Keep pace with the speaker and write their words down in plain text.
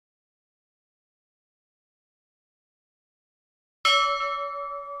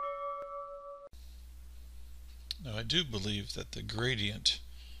I do believe that the gradient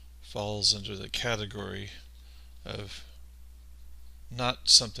falls under the category of not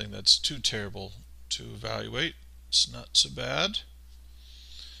something that's too terrible to evaluate. It's not so bad.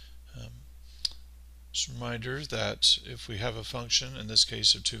 Just a reminder that if we have a function, in this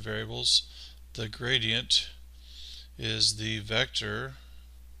case of two variables, the gradient is the vector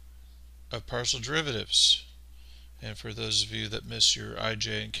of partial derivatives. And for those of you that miss your I,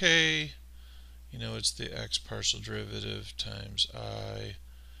 j, and k, you know it's the x partial derivative times I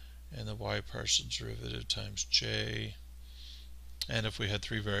and the y partial derivative times j. And if we had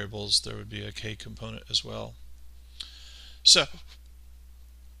three variables, there would be a k component as well. So,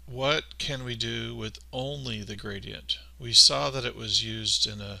 what can we do with only the gradient? We saw that it was used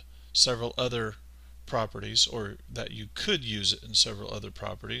in several other properties, or that you could use it in several other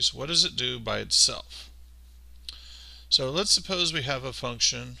properties. What does it do by itself? So let's suppose we have a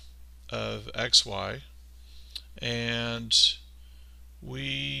function of xy, and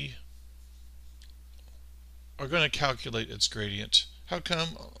we are going to calculate its gradient. How come?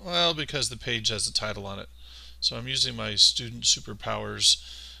 Well, because the page has a title on it. So I'm using my student superpowers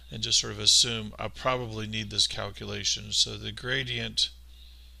and just sort of assume I'll probably need this calculation. So the gradient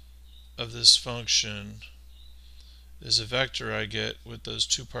of this function is a vector I get with those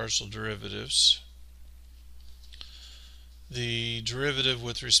two partial derivatives. The derivative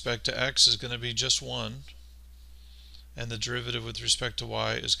with respect to x is going to be just 1, and the derivative with respect to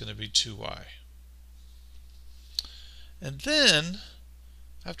y is going to be 2y. And then,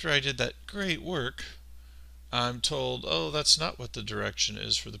 after I did that great work, I'm told, oh, that's not what the direction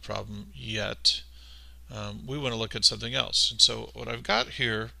is for the problem yet. We want to look at something else. And so what I've got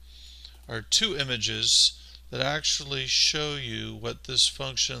here are two images that actually show you what this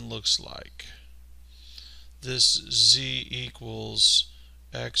function looks like. This z equals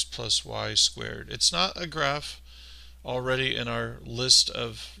x plus y squared. It's not a graph already in our list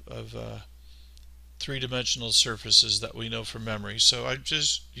of three-dimensional surfaces that we know from memory. So I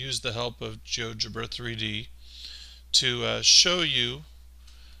just used the help of GeoGebra 3D to show you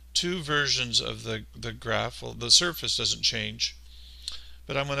two versions of the graph. Well, the surface doesn't change,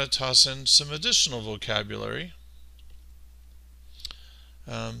 but I'm going to toss in some additional vocabulary.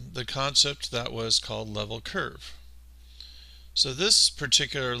 The concept that was called level curve. So this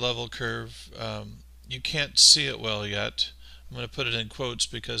particular level curve, you can't see it well yet. I'm going to put it in quotes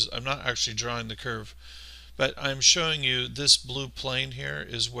because I'm not actually drawing the curve, but I'm showing you this blue plane here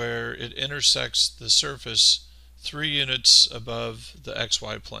is where it intersects the surface 3 units above the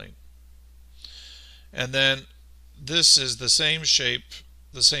xy plane. And then this is the same shape,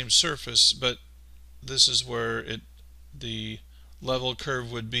 the same surface, but this is where the level curve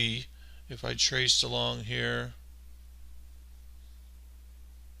would be if I traced along here.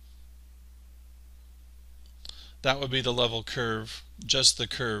 That would be the level curve, just the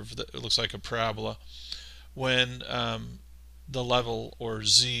curve that looks like a parabola, when the level, or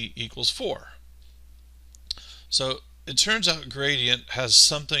z, equals 4. So it turns out gradient has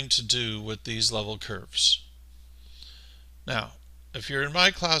something to do with these level curves. Now, if you're in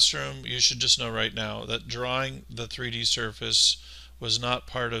my classroom, you should just know right now that drawing the 3D surface was not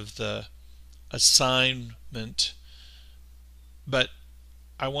part of the assignment, but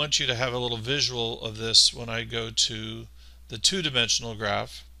I want you to have a little visual of this when I go to the two-dimensional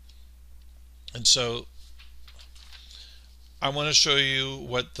graph. And so I want to show you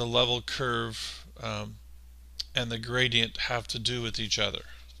what the level curve and the gradient have to do with each other.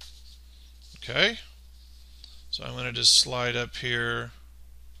 Okay? So I'm going to just slide up here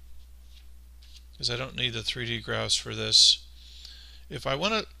because I don't need the 3D graphs for this. If I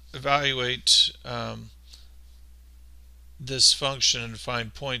want to evaluate this function and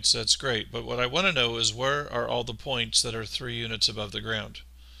find points, that's great. But what I want to know is where are all the points that are 3 units above the ground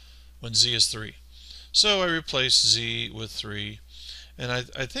when z is 3. So I replace z with 3. And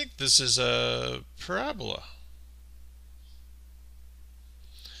I think this is a parabola.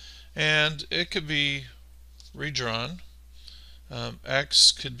 And it could be redrawn.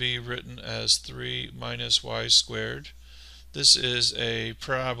 X could be written as 3 minus y squared. This is a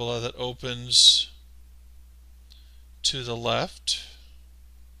parabola that opens to the left.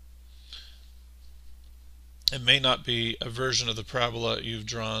 It may not be a version of the parabola you've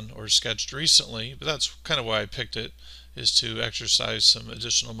drawn or sketched recently, but that's kind of why I picked it, is to exercise some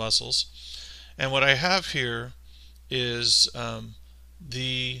additional muscles. And what I have here is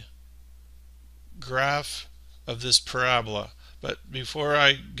the graph of this parabola. But before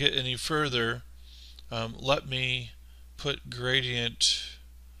I get any further, let me put gradient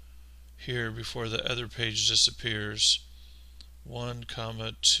here before the other page disappears. 1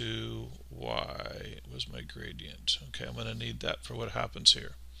 comma 2y was my gradient. Okay, I'm going to need that for what happens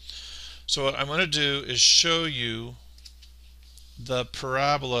here. So what I'm going to do is show you the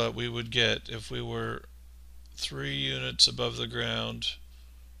parabola we would get if we were 3 units above the ground,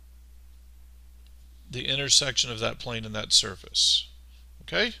 the intersection of that plane and that surface.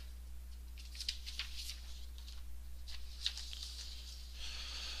 Okay?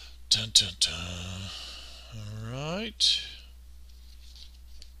 Dun, dun, dun. All right.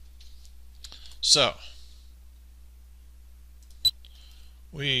 So,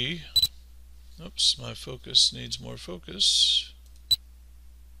 oops, my focus needs more focus.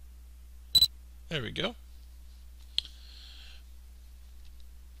 There we go.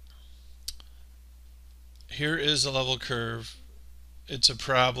 Here is a level curve. It's a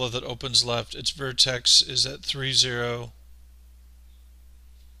parabola that opens left. Its vertex is at 3, 0.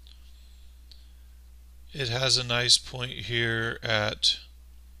 It has a nice point here at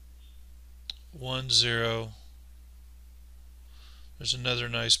 1, 0. There's another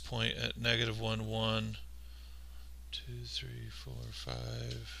nice point at negative 1, 1. 2, 3, 4,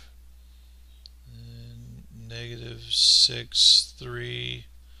 5. And negative 6, 3.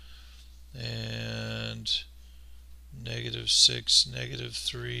 And negative 6, negative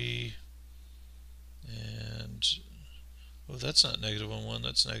 3. And, oh, that's not negative 1, 1.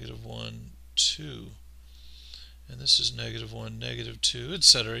 That's negative 1, 2. And this is negative 1, negative 2,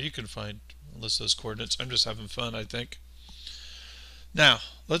 etc. You can list those coordinates. I'm just having fun, I think. Now,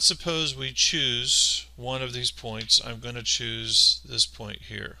 let's suppose we choose one of these points. I'm going to choose this point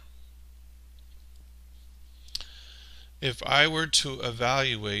here. If I were to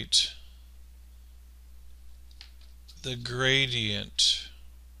evaluate the gradient,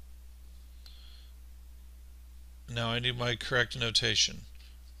 now I need my correct notation,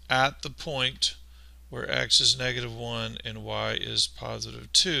 at the point where x is negative 1 and y is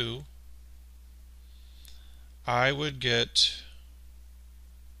positive 2, I would get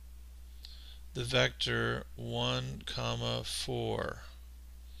the vector 1 comma 4.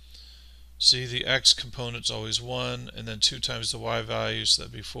 See, the x component is always 1 and then 2 times the y value, so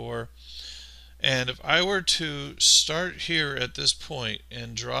that'd be 4. And if I were to start here at this point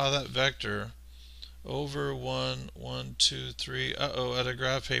and draw that vector over 1, 1, 2, 3, at a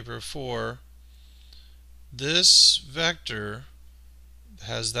graph paper 4, this vector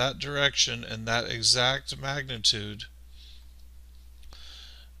has that direction and that exact magnitude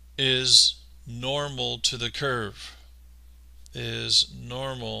is normal to the curve, is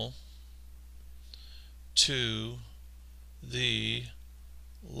normal to the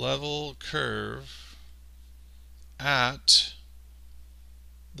level curve at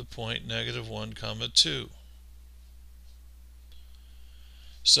the point negative 1 comma 2.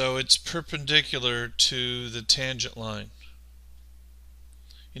 So it's perpendicular to the tangent line.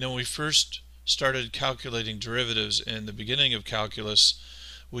 You know, when we first started calculating derivatives in the beginning of calculus,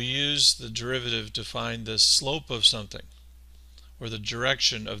 we used the derivative to find the slope of something, or the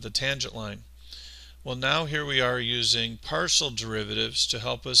direction of the tangent line. Well, now here we are using partial derivatives to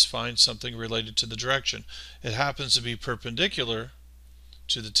help us find something related to the direction. It happens to be perpendicular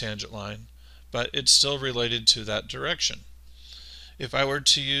to the tangent line, but it's still related to that direction. If I were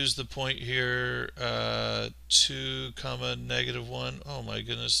to use the point here, 2 comma negative 1, oh my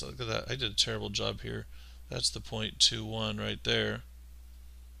goodness, look at that. I did a terrible job here. That's the point 2, 1 right there.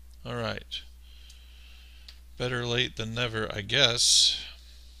 All right. Better late than never, I guess.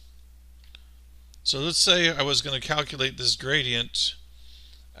 So let's say I was going to calculate this gradient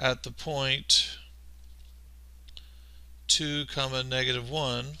at the point 2 comma negative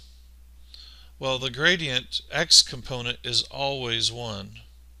 1. Well, the gradient x component is always 1.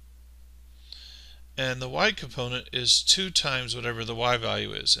 And the y component is 2 times whatever the y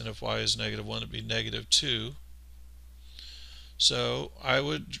value is. And if y is negative 1, it would be negative 2. So I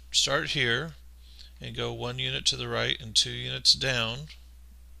would start here and go 1 unit to the right and 2 units down.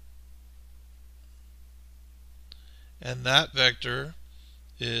 And that vector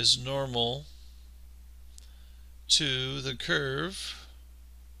is normal to the curve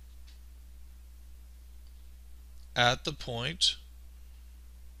at the point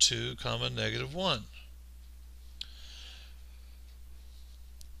 2 comma negative 1.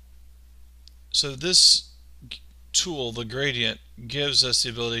 So this tool, the gradient, gives us the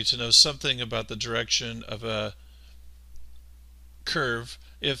ability to know something about the direction of a curve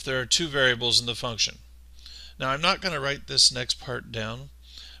if there are two variables in the function. Now, I'm not going to write this next part down,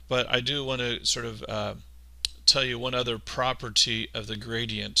 but I do want to sort of tell you one other property of the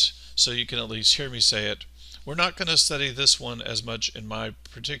gradient so you can at least hear me say it. We're not going to study this one as much in my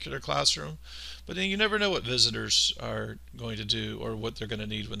particular classroom, but you never know what visitors are going to do or what they're going to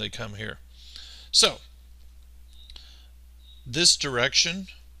need when they come here. So, this direction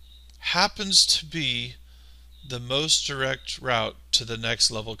happens to be the most direct route to the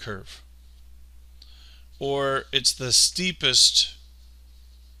next level curve, or it's the steepest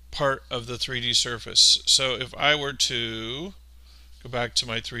part of the 3D surface. So if I were to go back to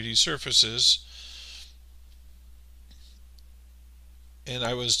my 3D surfaces and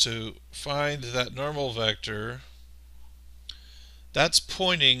I was to find that normal vector, that's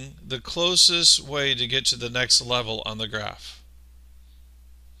pointing the closest way to get to the next level on the graph.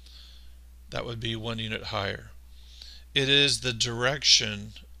 That would be 1 unit higher. It is the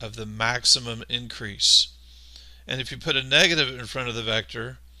direction of the maximum increase. And if you put a negative in front of the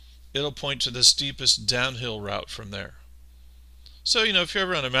vector, it'll point to the steepest downhill route from there. So, if you're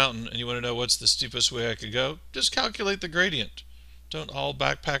ever on a mountain and you want to know what's the steepest way I could go, just calculate the gradient. Don't all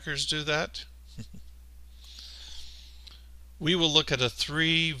backpackers do that? We will look at a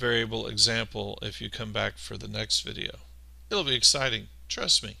 3-variable example if you come back for the next video. It'll be exciting,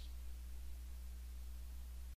 trust me.